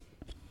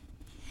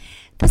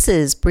This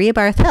is Bria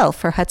Barthel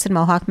for Hudson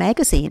Mohawk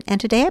Magazine,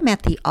 and today I'm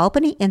at the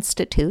Albany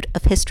Institute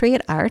of History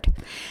and Art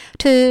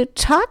to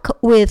talk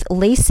with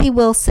Lacey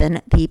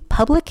Wilson, the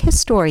public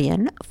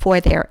historian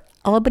for their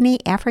Albany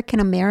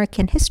African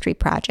American History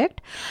Project,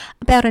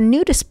 about a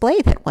new display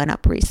that went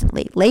up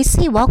recently.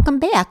 Lacey, welcome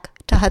back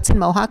to Hudson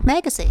Mohawk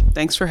Magazine.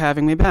 Thanks for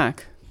having me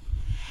back.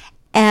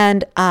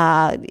 And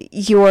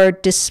your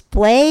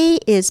display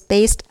is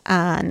based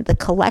on the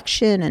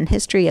collection and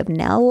history of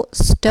Nell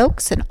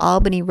Stokes, an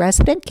Albany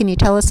resident. Can you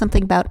tell us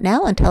something about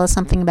Nell and tell us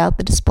something about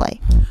the display?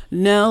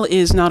 Nell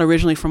is not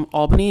originally from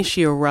Albany.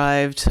 She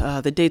arrived,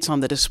 the date's on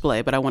the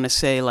display, but I want to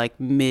say like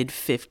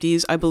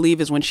mid-50s, I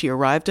believe, is when she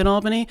arrived in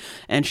Albany.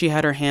 And she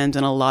had her hands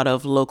in a lot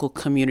of local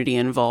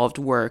community-involved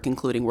work,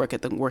 including working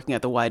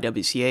at the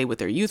YWCA with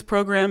their youth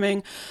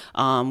programming,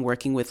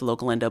 working with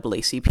local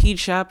NAACP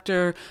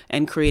chapter,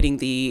 and creating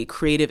the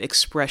Creative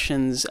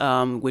Expressions,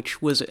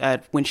 which was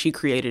when she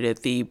created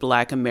it, the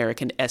Black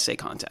American Essay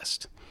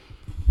Contest.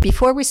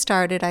 Before we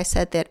started, I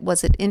said that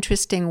was it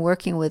interesting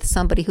working with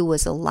somebody who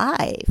was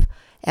alive.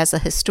 As a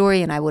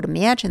historian, I would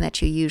imagine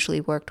that you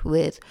usually worked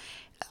with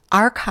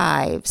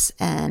archives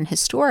and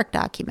historic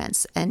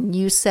documents, and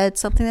you said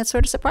something that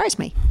sort of surprised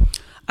me.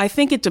 I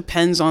think it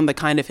depends on the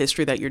kind of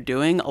history that you're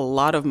doing. A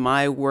lot of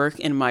my work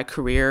in my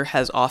career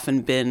has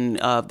often been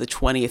the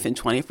 20th and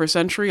 21st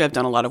century. I've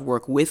done a lot of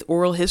work with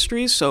oral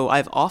histories, so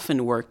I've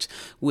often worked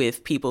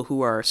with people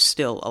who are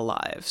still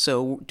alive.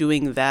 So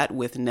doing that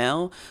with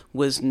Nell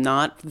was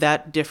not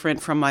that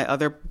different from my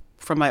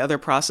other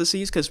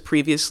processes, because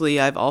previously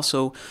I've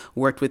also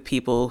worked with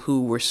people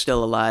who were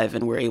still alive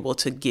and were able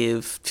to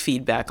give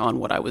feedback on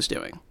what I was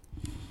doing.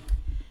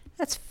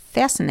 That's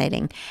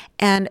fascinating.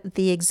 And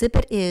the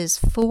exhibit is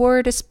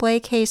 4 display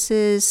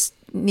cases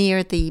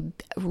near the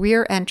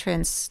rear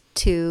entrance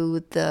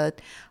to the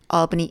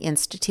Albany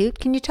Institute.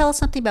 Can you tell us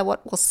something about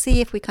what we'll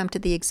see if we come to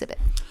the exhibit?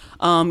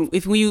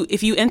 If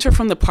you enter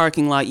from the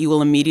parking lot, you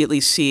will immediately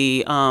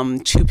see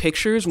 2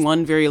 pictures,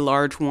 one very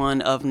large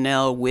one of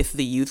Nell with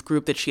the youth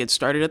group that she had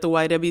started at the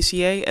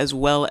YWCA, as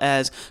well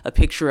as a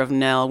picture of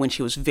Nell when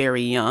she was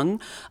very young.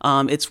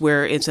 It's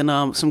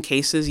in some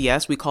cases,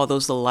 yes, we call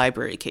those the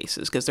library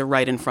cases because they're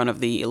right in front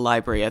of the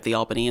library at the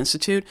Albany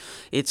Institute.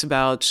 It's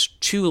about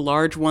 2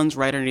 large ones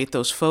right underneath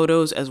those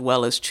photos, as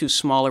well as 2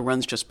 smaller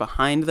ones just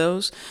behind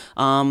those.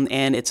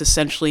 And it's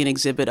essentially an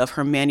exhibit of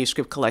her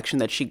manuscript collection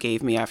that she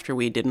gave me after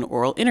we did an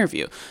oral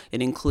interview.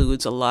 It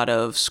includes a lot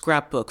of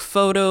scrapbook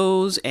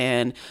photos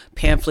and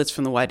pamphlets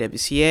from the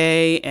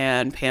YWCA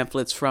and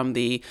pamphlets from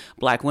the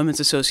Black Women's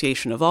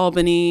Association of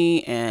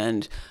Albany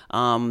and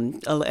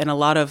a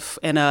lot of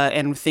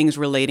and things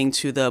relating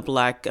to the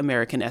Black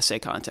American Essay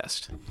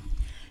Contest.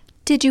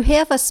 Did you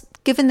have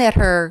given that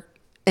her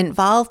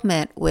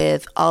involvement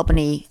with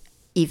Albany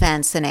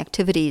events and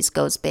activities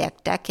goes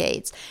back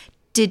decades,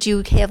 did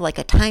you have like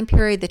a time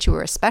period that you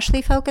were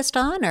especially focused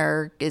on,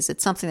 or is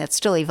it something that's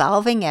still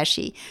evolving as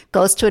she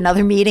goes to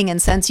another meeting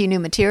and sends you new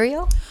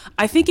material?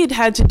 I think it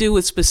had to do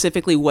with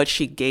specifically what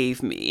she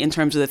gave me. In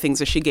terms of the things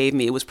that she gave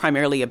me, it was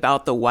primarily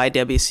about the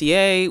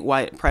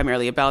YWCA,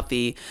 primarily about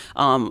the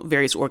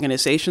various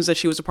organizations that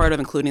she was a part of,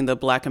 including the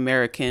Black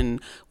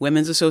American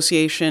Women's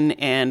Association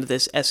and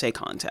this essay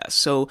contest.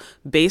 So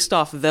based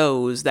off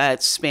those,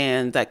 that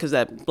spanned that, because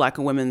that Black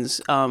Women's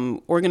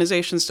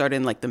organization started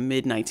in like the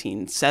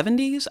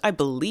mid-1970s. I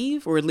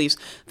believe, or at least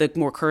the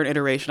more current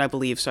iteration, I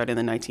believe, started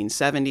in the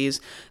 1970s.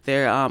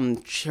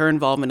 Her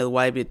involvement in the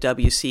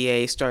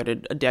YWCA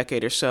started a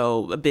decade or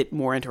so, a bit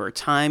more into her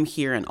time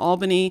here in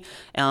Albany.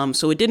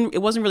 So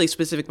it wasn't really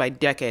specific by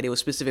decade. It was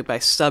specific by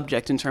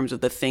subject in terms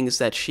of the things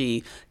that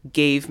she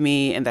gave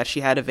me and that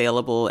she had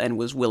available and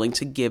was willing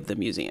to give the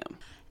museum.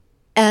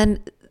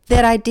 And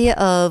that idea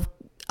of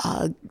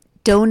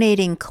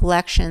donating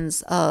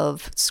collections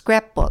of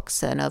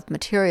scrapbooks and of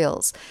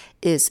materials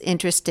is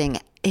interesting.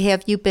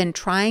 Have you been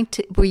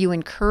were you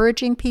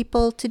encouraging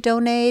people to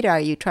donate? Are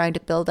you trying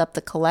to build up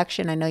the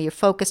collection? I know you're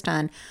focused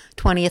on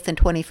 20th and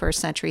 21st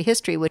century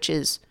history, which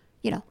is,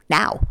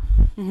 now.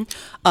 Mm-hmm.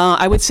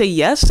 I would say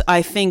yes.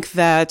 I think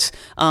that,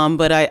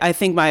 but I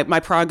think my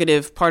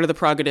prerogative, part of the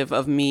prerogative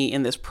of me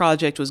in this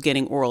project was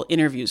getting oral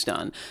interviews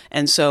done.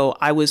 And so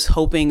I was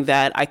hoping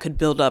that I could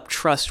build up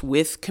trust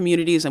with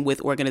communities and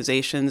with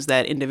organizations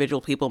that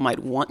individual people might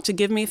want to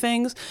give me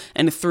things.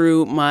 And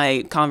through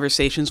my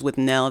conversations with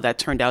Nell, that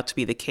turned out to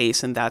be the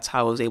case. And that's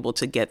how I was able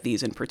to get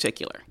these in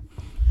particular.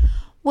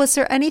 Was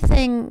there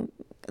anything,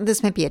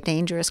 this might be a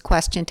dangerous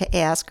question to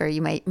ask, or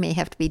you may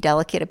have to be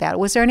delicate about it.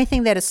 Was there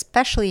anything that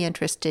especially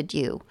interested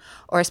you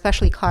or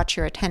especially caught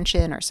your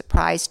attention or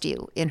surprised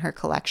you in her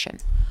collection?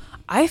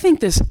 I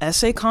think this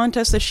essay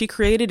contest that she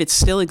created, it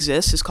still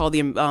exists. It's called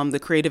the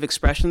Creative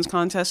Expressions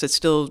Contest. It's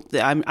still,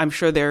 I'm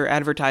sure they're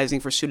advertising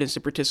for students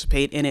to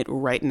participate in it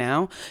right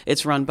now.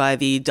 It's run by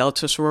the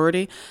Delta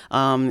sorority.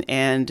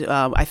 And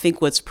I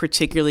think what's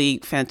particularly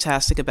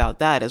fantastic about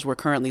that is we're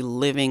currently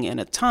living in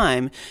a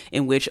time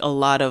in which a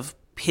lot of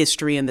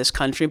history in this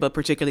country, but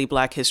particularly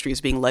Black history,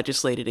 is being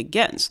legislated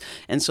against.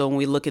 And so when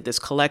we look at this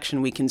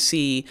collection, we can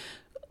see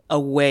a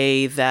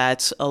way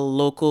that a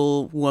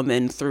local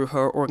woman, through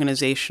her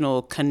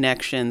organizational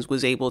connections,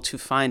 was able to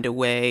find a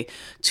way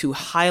to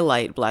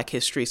highlight Black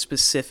history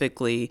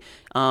specifically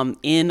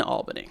in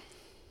Albany.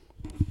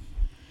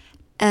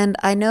 And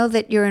I know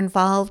that you're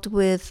involved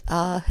with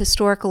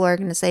historical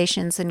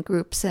organizations and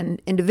groups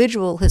and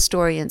individual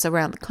historians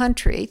around the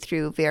country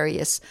through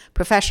various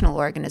professional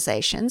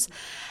organizations.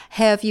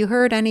 Have you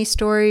heard any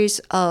stories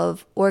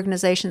of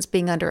organizations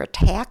being under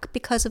attack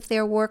because of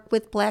their work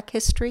with Black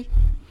history?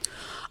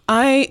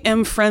 I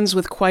am friends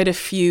with quite a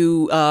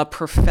few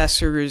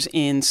professors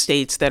in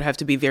states that have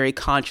to be very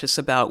conscious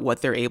about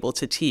what they're able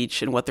to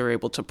teach and what they're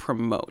able to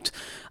promote.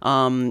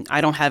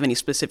 I don't have any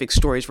specific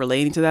stories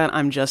relating to that.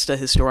 I'm just a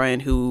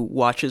historian who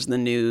watches the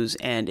news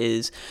and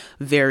is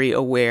very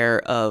aware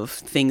of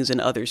things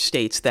in other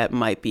states that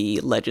might be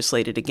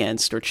legislated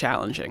against or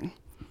challenging.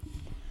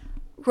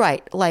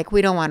 Right, like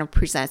we don't want to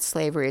present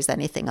slavery as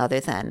anything other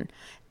than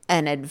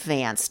an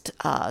advanced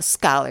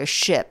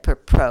scholarship or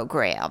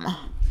program.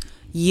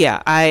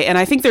 Yeah,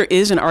 I think there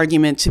is an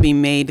argument to be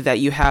made that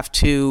you have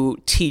to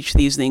teach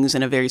these things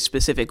in a very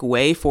specific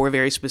way for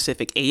very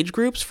specific age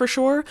groups, for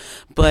sure.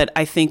 But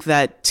I think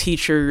that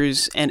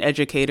teachers and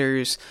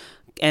educators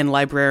and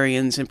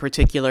librarians in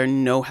particular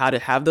know how to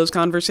have those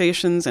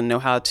conversations and know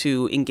how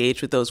to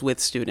engage with those with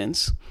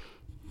students.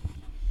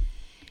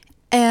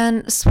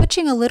 And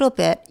switching a little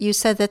bit, you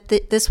said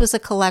that this was a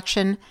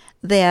collection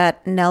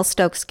that Nell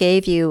Stokes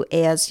gave you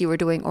as you were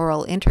doing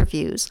oral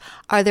interviews.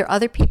 Are there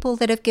other people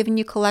that have given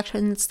you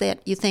collections that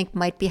you think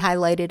might be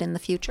highlighted in the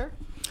future?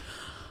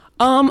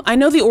 I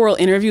know the oral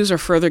interviews are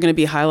further going to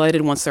be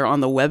highlighted once they're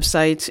on the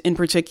website in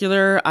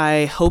particular.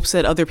 I hope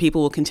that other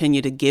people will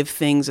continue to give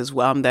things as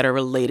well that are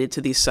related to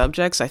these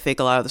subjects. I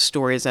think a lot of the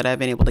stories that I've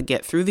been able to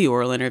get through the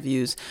oral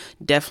interviews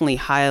definitely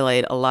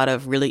highlight a lot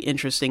of really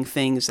interesting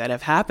things that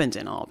have happened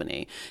in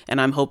Albany. And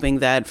I'm hoping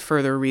that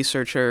further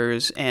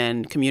researchers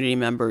and community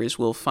members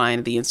will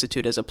find the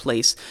Institute as a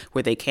place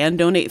where they can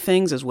donate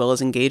things as well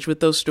as engage with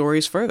those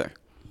stories further.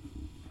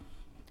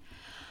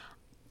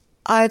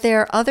 Are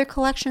there other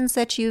collections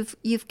that you've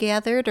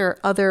gathered or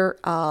other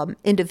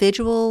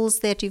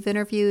individuals that you've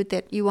interviewed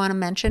that you want to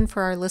mention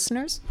for our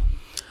listeners?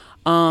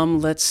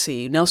 Let's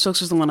see. Nell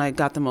Stokes was the one I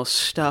got the most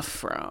stuff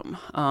from.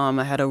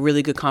 I had a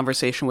really good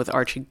conversation with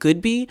Archie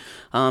Goodby,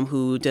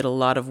 who did a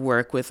lot of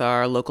work with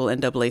our local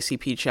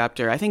NAACP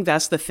chapter. I think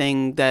that's the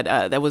thing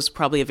that was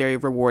probably a very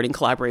rewarding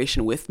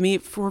collaboration with me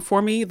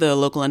for me, the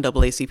local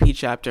NAACP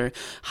chapter,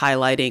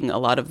 highlighting a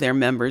lot of their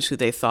members who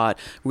they thought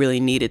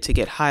really needed to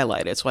get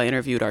highlighted. So I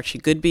interviewed Archie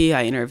Goodby,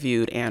 I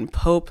interviewed Ann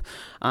Pope,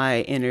 I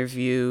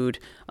interviewed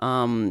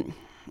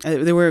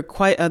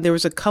there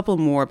was a couple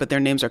more, but their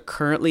names are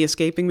currently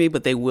escaping me,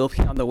 but they will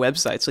be on the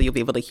website, so you'll be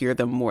able to hear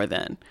them more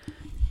then.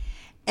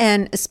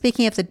 And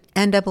speaking of the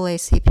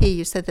NAACP,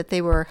 you said that they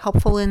were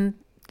helpful in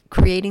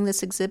creating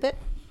this exhibit?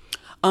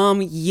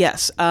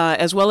 Yes,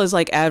 as well as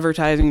like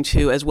advertising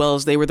too, as well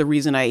as they were the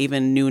reason I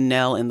even knew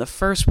Nell in the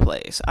first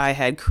place. I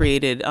had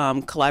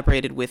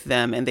collaborated with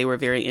them, and they were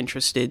very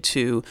interested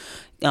to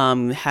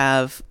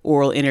have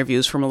oral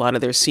interviews from a lot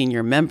of their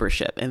senior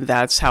membership. And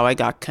that's how I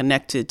got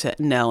connected to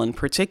Nell in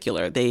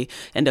particular.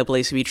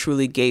 NAACP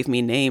truly gave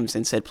me names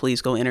and said,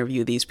 please go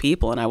interview these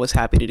people. And I was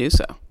happy to do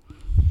so.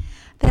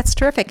 That's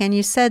terrific. And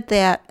you said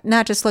that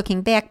not just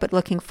looking back, but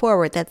looking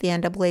forward, that the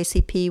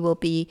NAACP will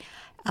be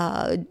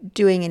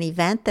doing an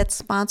event that's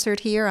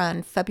sponsored here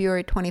on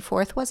February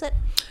 24th, was it?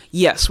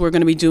 Yes, we're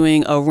going to be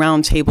doing a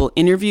roundtable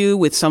interview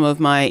with some of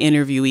my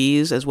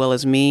interviewees as well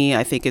as me.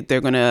 I think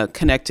they're going to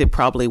connect it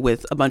probably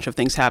with a bunch of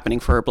things happening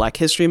for Black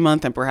History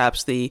Month, and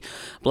perhaps the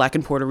Black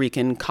and Puerto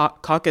Rican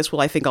caucus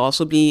will, I think,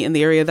 also be in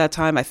the area at that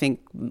time. I think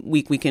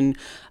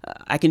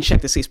I can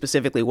check to see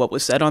specifically what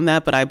was said on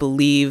that, but I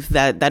believe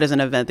that is an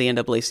event the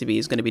NAACP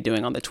is going to be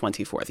doing on the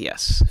 24th.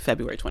 Yes,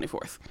 February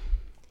 24th.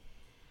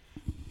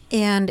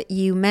 And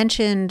you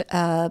mentioned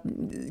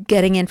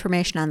getting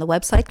information on the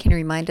website. Can you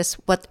remind us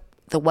what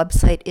the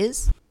website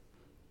is?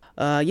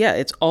 Yeah,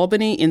 it's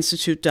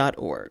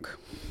albanyinstitute.org.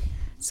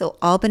 So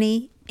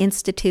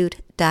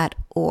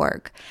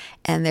albanyinstitute.org.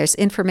 And there's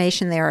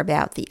information there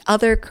about the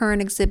other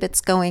current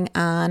exhibits going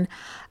on,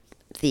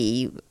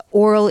 the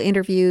oral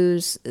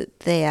interviews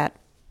that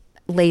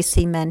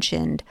Lacey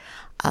mentioned.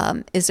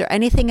 Is there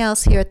anything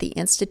else here at the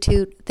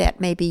Institute that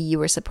maybe you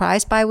were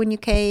surprised by when you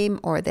came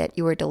or that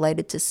you were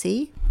delighted to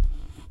see?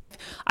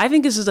 I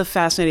think this is a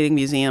fascinating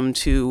museum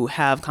to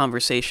have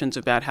conversations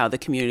about how the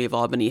community of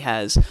Albany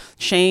has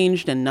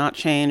changed and not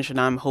changed, and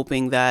I'm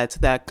hoping that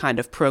that kind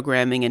of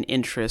programming and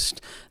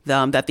interest,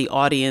 that the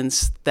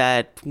audience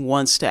that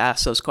wants to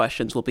ask those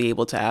questions will be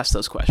able to ask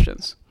those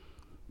questions.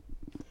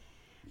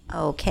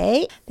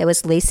 Okay, that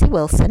was Lacey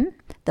Wilson,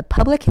 the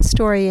public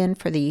historian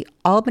for the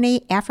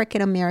Albany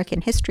African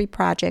American History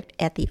Project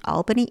at the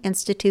Albany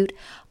Institute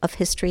of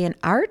History and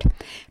Art,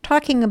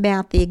 talking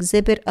about the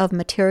exhibit of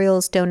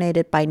materials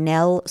donated by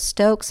Nell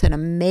Stokes, an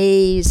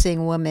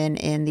amazing woman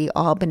in the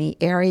Albany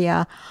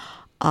area.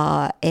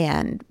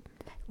 And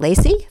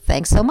Lacey,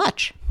 thanks so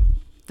much.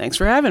 Thanks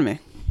for having me.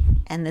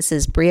 And this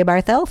is Bria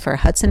Barthel for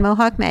Hudson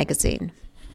Mohawk Magazine.